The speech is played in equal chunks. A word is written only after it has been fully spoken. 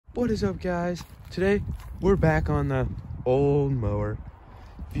What is up, guys? Today we're back on the old mower.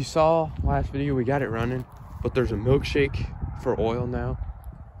 If you saw last video, we got it running, but there's a milkshake for oil now,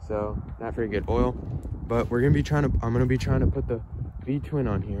 so not very good oil. But I'm gonna be trying to put the V-twin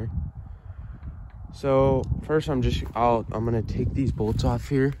on here. So first I'm gonna take these bolts off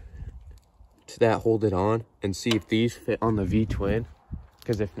here that hold it on and see if these fit on the V-twin,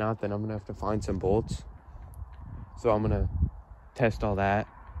 because if not, then I'm gonna have to find some bolts. So I'm gonna test all that,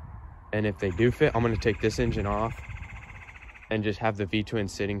 and if they do fit, I'm gonna take this engine off and just have the V-twin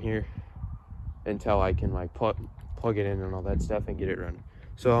sitting here until I can like plug it in and all that stuff and get it running.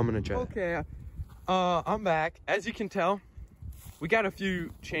 So I'm gonna try. Okay, I'm back. As you can tell, we got a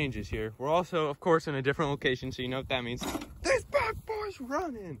few changes here. We're also, of course, in a different location, so you know what that means. This bad boy's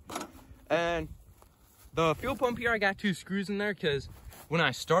running. And the fuel pump here, I got 2 screws in there because when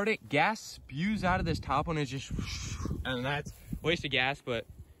I start it, gas spews out of this top one. It's just, and that's waste of gas. But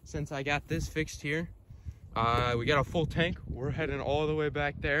since I got this fixed here, we got a full tank. We're heading all the way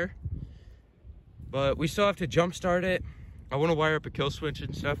back there, but we still have to jump start it. I want to wire up a kill switch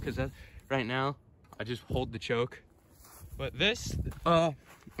and stuff because right now I just hold the choke. But this, I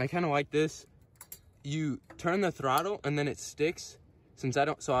kind of like this. You turn the throttle and then it sticks. Since I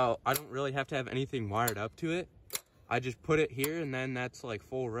don't really have to have anything wired up to it. I just put it here and then that's like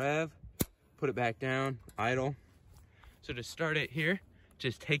full rev. Put it back down, idle. So to start it here,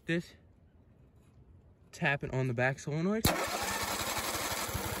 just take this, tap it on the back solenoid.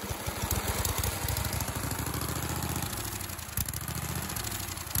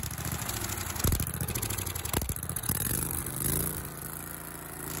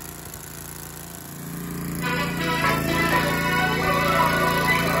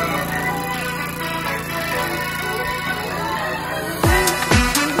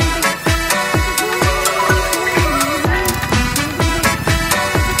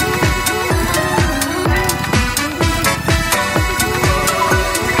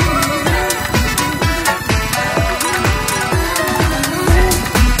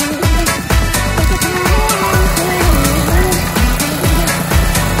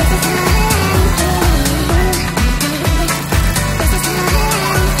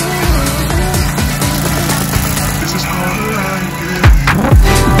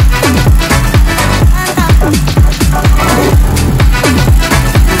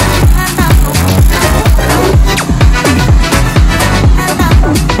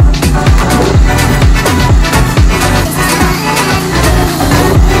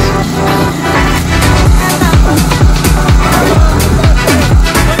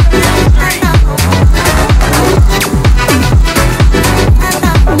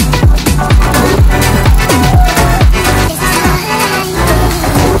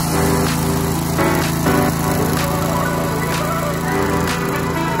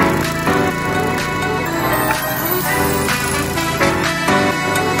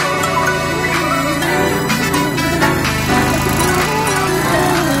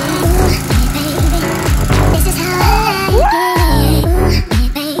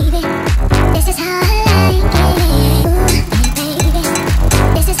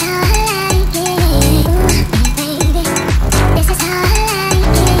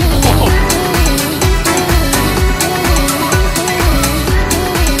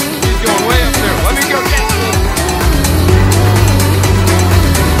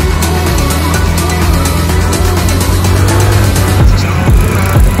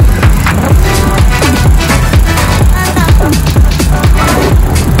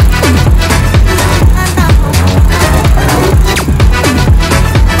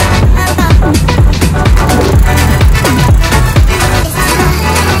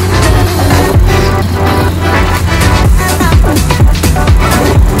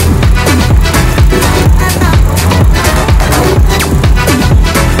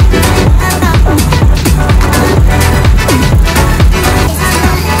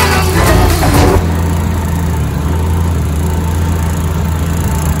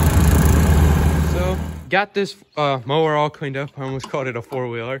 Got this mower all cleaned up. I almost called it a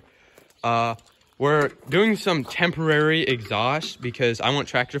 4-wheeler. We're doing some temporary exhaust because I want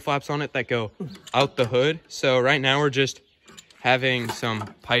tractor flaps on it that go out the hood. So right now we're just having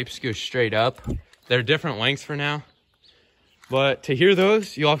some pipes go straight up. They're different lengths for now. But to hear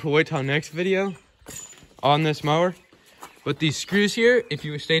those, you'll have to wait till next video on this mower. But these screws here, if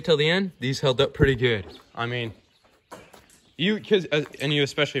you stay till the end, these held up pretty good. I mean, and you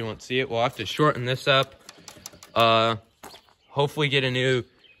especially won't see it. We'll have to shorten this up. Hopefully get a new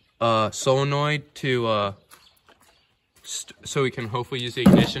solenoid to so we can hopefully use the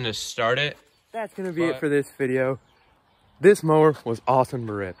ignition to start it. That's gonna be it for this video. this mower was awesome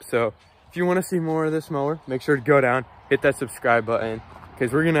to rip. So if you want to see more of this mower, make sure to go down, hit that subscribe button,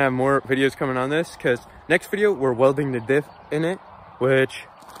 because we're going to have more videos coming on this, because next video, we're welding the diff in it, which,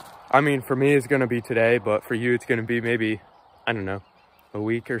 I mean, for me, it's going to be today, but for you, it's going to be maybe, I don't know, a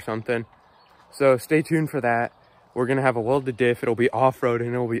week or something. So stay tuned for that. We're going to have a welded diff. It'll be off-road,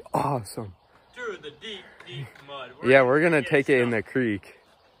 and it'll be awesome. Through the deep, deep mud. We're going to take it in the creek,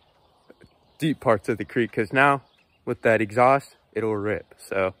 deep parts of the creek, because now, with that exhaust, it'll rip.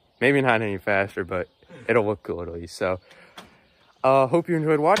 So maybe not any faster, but it'll look cool at least. So hope you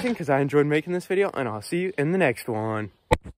enjoyed watching, because I enjoyed making this video, and I'll see you in the next one.